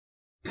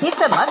你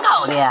怎么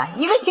搞的呀？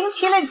一个星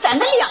期了，攒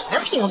着2个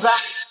瓶子，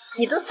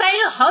你都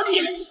30好几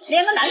了，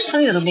连个男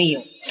朋友都没有，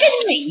真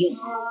没用。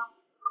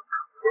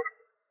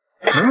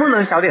能不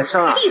能小点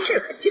声啊？这事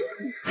可真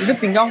多。你的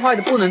饼干坏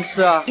的不能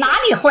吃啊！哪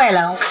里坏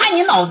了？我看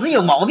你脑子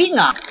有毛病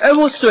啊！哎，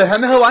我水还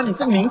没喝完，你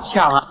这明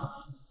抢啊！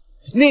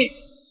你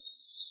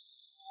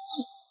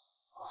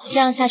这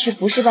样下去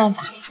不是办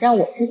法，让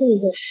我先做一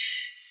个。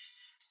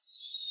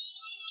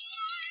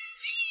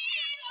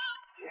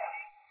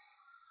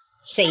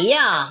谁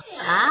呀？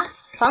啊，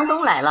房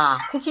东来了，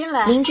快进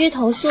来。邻居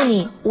投诉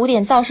你5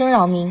点噪声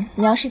扰民，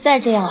你要是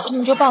再这样，他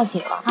们就报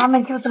警了。他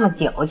们就这么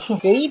矫情，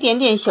有一点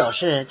点小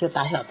事就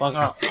打小报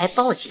告，还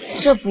报警。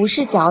这不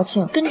是矫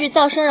情，根据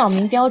噪声扰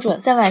民标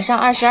准，在晚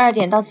上22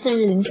点到次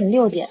日凌晨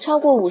6点，超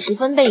过50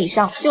分贝以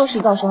上就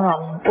是噪声扰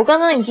民。我刚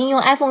刚已经用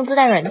iPhone 自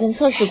带软件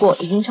测试过，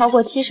已经超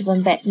过70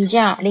分贝。你这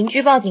样邻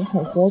居报警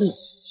很合理。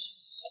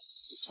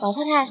老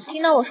太太，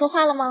听到我说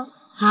话了吗？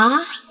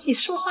啊，你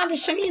说话的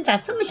声音咋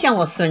这么像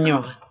我孙女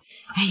啊？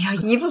哎呀，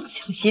一不小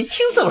心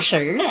听走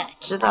神了。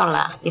知道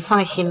了，你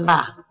放心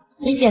吧。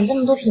你捡这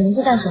么多瓶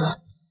子干什么？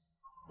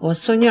我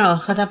孙女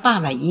和她爸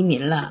爸移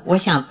民了，我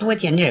想多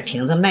捡点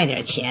瓶子卖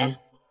点钱。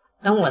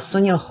等我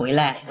孙女回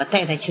来，我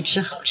带她去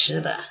吃好吃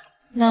的。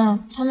那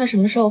他们什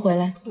么时候回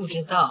来？不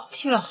知道，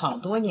去了好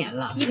多年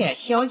了，一点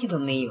消息都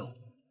没有。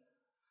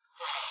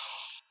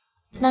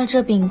那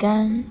这饼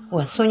干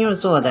我孙女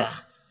做的，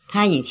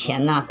她以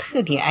前呢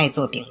特别爱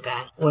做饼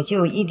干，我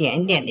就一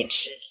点点的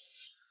吃，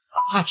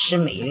怕吃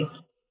没了。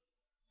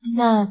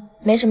那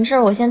没什么事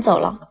儿，我先走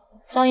了。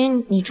噪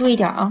音你注意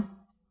点啊。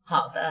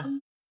好的。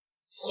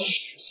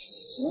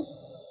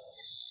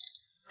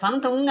房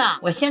东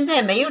啊，我现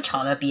在没有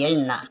吵到别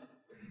人呢。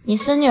你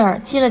孙女儿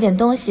寄了点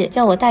东西，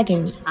叫我带给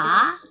你。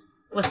啊？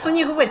我孙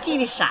女给我寄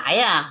的啥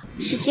呀？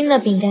是新的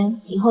饼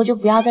干，以后就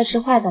不要再吃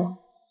坏的了。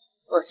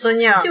我孙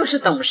女就是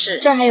懂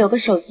事。这儿还有个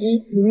手机，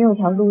里面有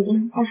条录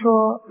音。她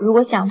说，如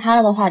果想她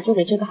了的话，就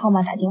给这个号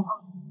码打电话。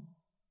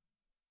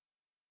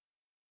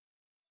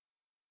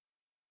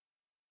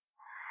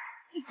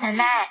奶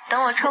奶，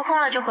等我抽空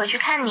了就回去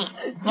看你，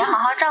你要好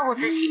好照顾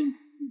自己。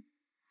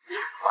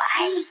我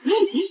爱你。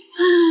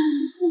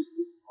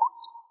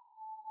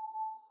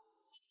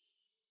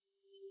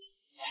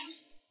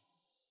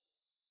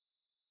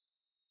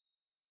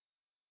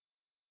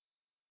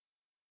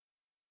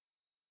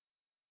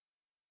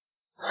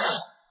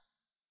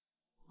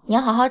你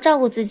要好好照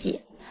顾自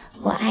己，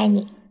我爱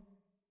你。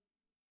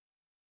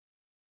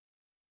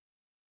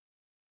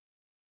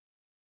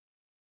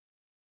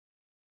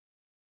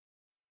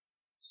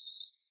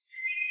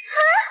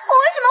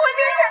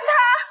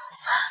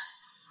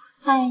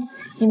嗨，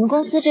你们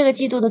公司这个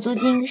季度的租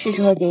金是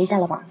时候结一下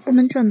了吧？我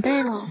们准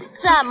备了。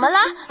怎么了？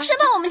生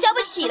怕我们交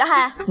不起了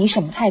还？你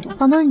什么态度？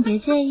房东你别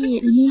介意，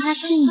明天他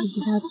性子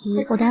比较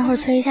急，我待会儿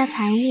催一下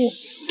财务。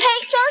嘿，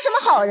装什么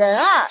好人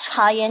啊？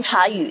茶言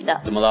茶语的。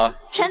怎么了？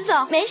陈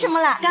总，没什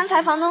么啦。刚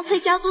才房东催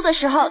交租的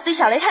时候，对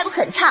小雷态度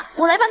很差，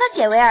我来帮他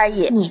解围而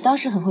已。你倒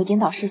是很会颠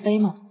倒是非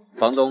嘛。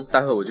房东，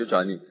待会我就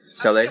找你。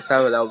小雷，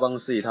待会来我办公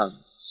室一趟。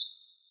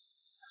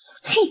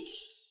嘿。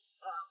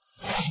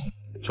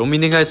从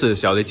明天开始，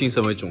小雷晋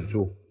升为总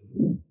助。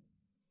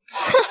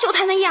哼，就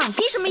他那样，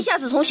凭什么一下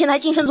子从前台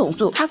晋升总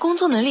助？他工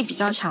作能力比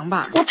较强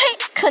吧？我呸，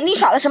肯定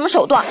耍了什么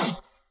手段。站住！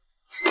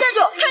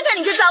看看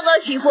你这糟糕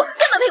的媳妇，根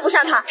本配不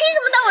上他，凭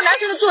什么当我男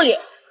神的助理？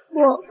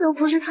我又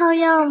不是靠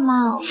样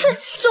貌。哼，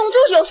总助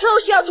有时候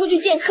需要出去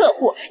见客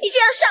户，你这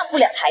样上不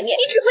了台面，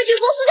你只会丢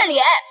公司的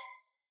脸。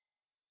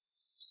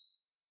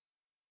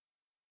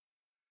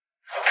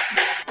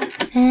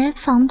哎，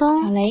房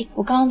东。小雷，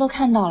我刚刚都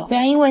看到了，不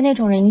要因为那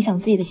种人影响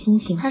自己的心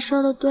情。他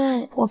说的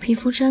对，我皮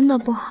肤真的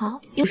不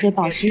好，用水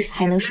保湿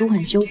还能舒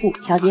缓修复，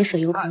调节水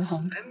油平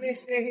衡。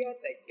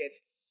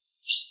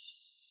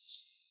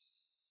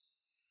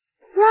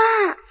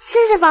哇，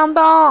谢谢房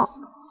东。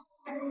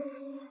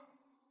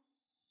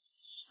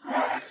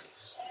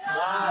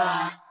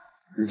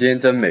你今天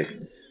真美。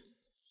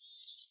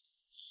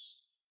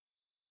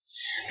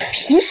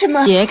凭什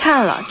么？别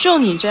看了，就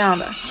你这样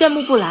的，羡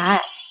慕不来。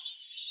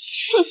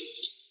哼。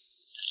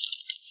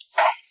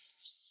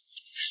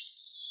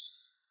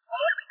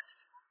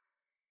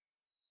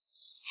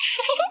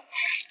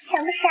想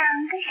不想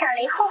跟小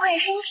雷换换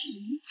身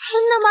体？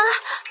真的吗？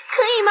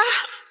可以吗？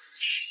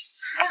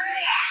当然。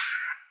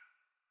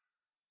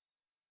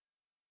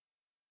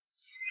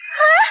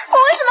啊！我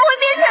为什么会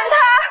变成他？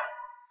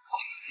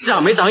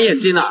长没长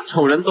眼睛啊？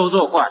丑人都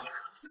做坏。哎，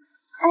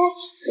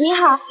你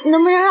好，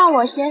能不能让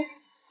我先？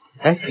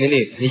哎，玲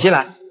玲，你先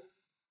来。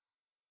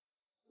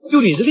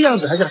就你这个样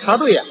子还想插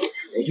队呀？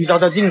回去照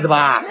照镜子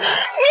吧。你到底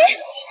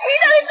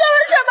做了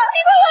什么？你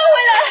快还回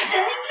来！神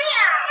经病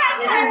啊！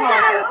太可怕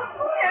了！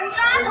人抓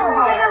住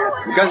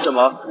我！你干什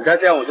么？你再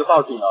这样我就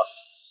报警了。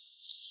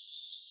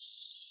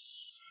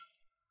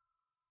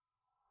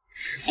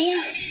哎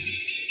呀，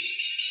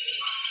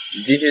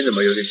你今天怎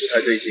么有点不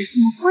太对劲？怎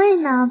么会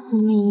呢，普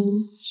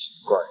明？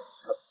奇怪，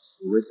他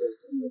不会这样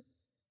讲的。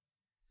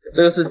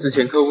这个是之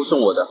前客户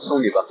送我的，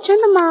送你吧。真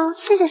的吗？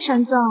谢谢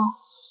陈总。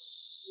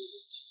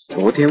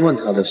昨天问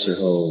他的时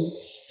候，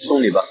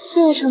送礼吧。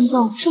谢谢陈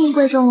总，这么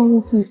贵重的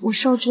物品，我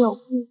受之有负。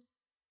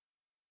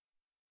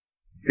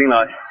进来。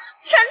陈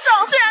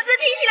总，虽然这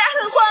听起来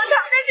很荒唐，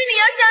但是你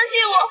要相信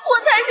我，我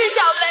才是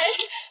小雷。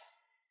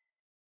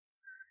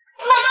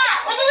妈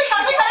妈，我这个小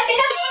猪小雷给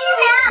他第一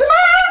名。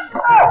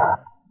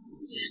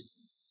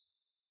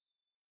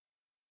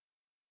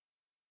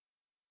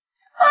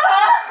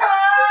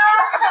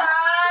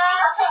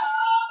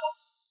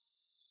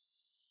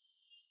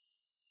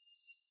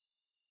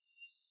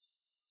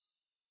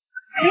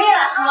可以了，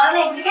完美，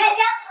你看一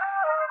下。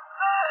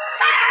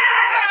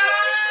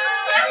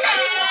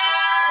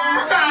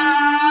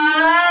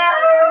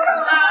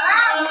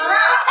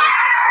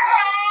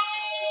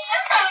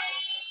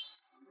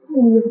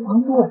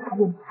房租我才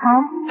给你开。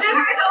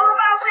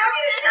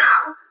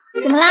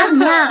怎么啦？怎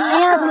么啦？哎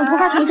呀，怎么头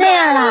发成这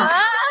样了？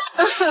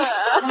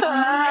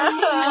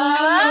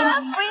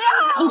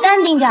你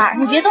淡定点，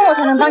你别动我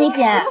才能帮你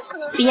剪。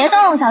别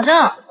动，小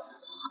郑，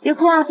别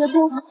哭啊，别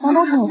哭，房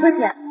东很会剪。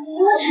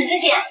用尺子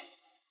剪，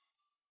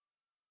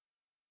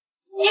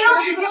用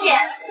尺子剪，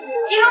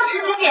用尺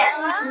子剪，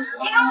用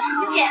尺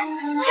子剪，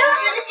用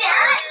尺子剪。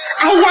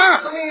哎呀，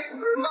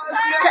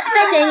再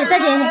剪一点，再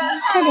剪一点，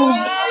再剪一点。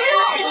用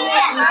尺子剪，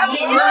用尺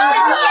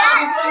子剪。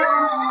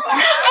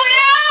不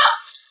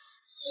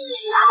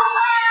要！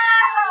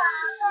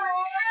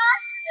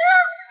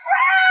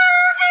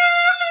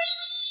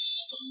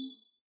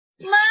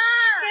妈，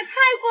也太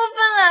过分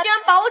了，居然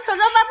把我丑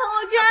照发朋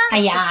友圈。哎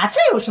呀，这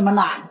有什么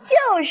呢？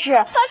就是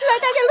发出来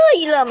大家乐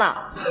一乐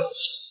嘛。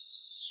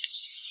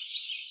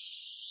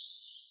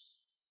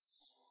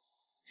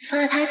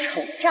发他丑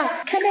照，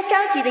看他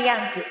着急的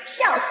样子，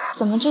笑死。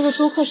怎么这个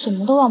租客什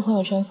么都往朋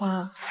友圈发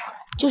啊？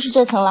就是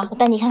这层了，我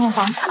带你看看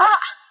房。啊！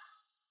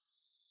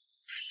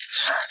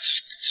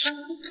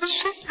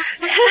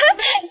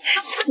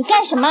你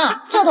干什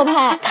么？这都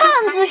拍？看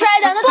自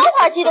晒的，那多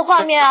滑稽的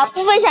画面啊！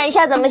不分享一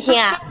下怎么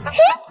行啊？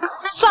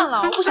算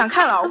了，我不想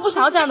看了，我不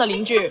想要这样的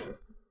邻居。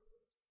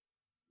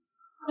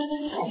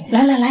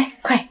来来来，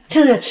快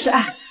趁热吃啊！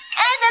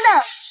哎，等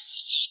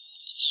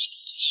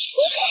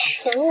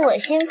等，等我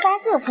先发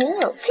个朋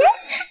友圈。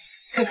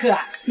可可，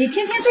你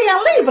天天这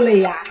样累不累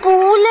呀？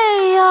不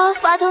累呀，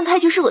发动态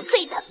就是我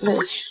最大的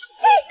乐趣。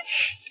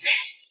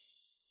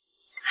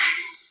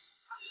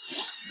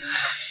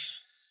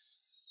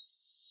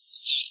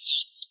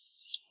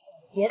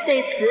别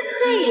对词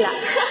对了。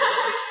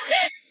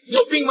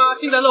有病吗？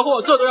幸灾乐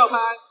祸，这都要拍？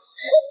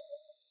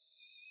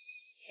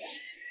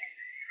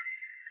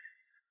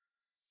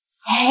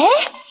哎，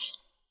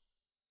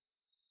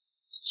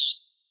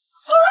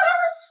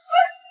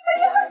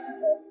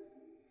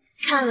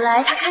看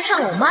来他看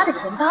上我妈的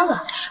钱包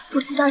了，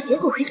不知道结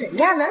果会怎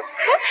样呢？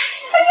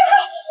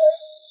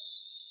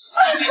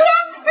哎呀，你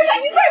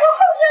在我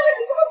后面了，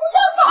你怎么不帮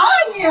忙啊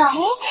你？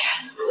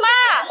妈，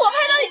我拍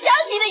到你着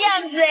急的样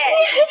子哎。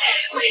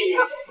哎呀，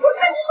我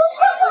看你说错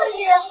了你。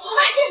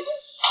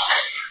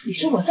你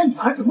说我这女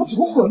儿怎么走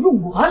火入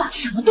魔了？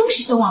什么东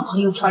西都往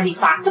朋友圈里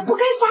发，这不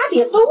该发的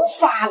也都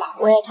发了。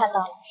我也看到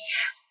了。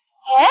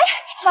哎，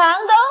房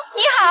东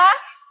你好啊。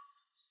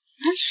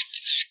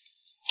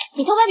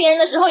你偷拍别人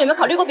的时候有没有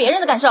考虑过别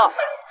人的感受？这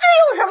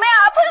有什么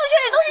呀？朋友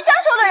圈里都是相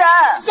熟的人。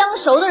相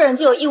熟的人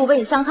就有义务被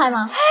你伤害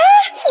吗？哎，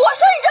我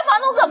说你这房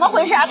东怎么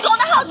回事啊？狗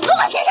拿耗子坐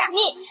满天下。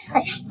你，哎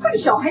呀，这个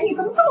小孩你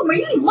怎么这么没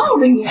礼貌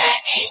呢你？你走，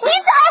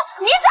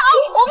你走，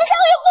我们3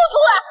个有雇主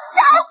了，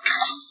走。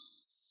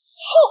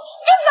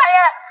真烦人。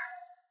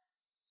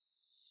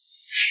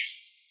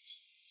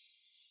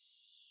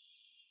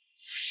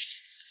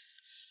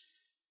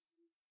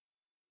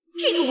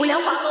这个无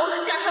良房东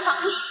想上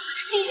房子，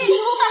抵制停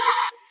工大厦。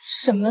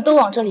什么都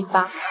往这里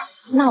发，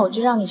那我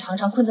就让你尝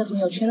尝困在朋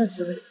友圈的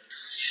滋味。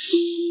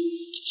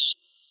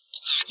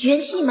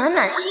元气满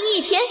满新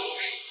一天，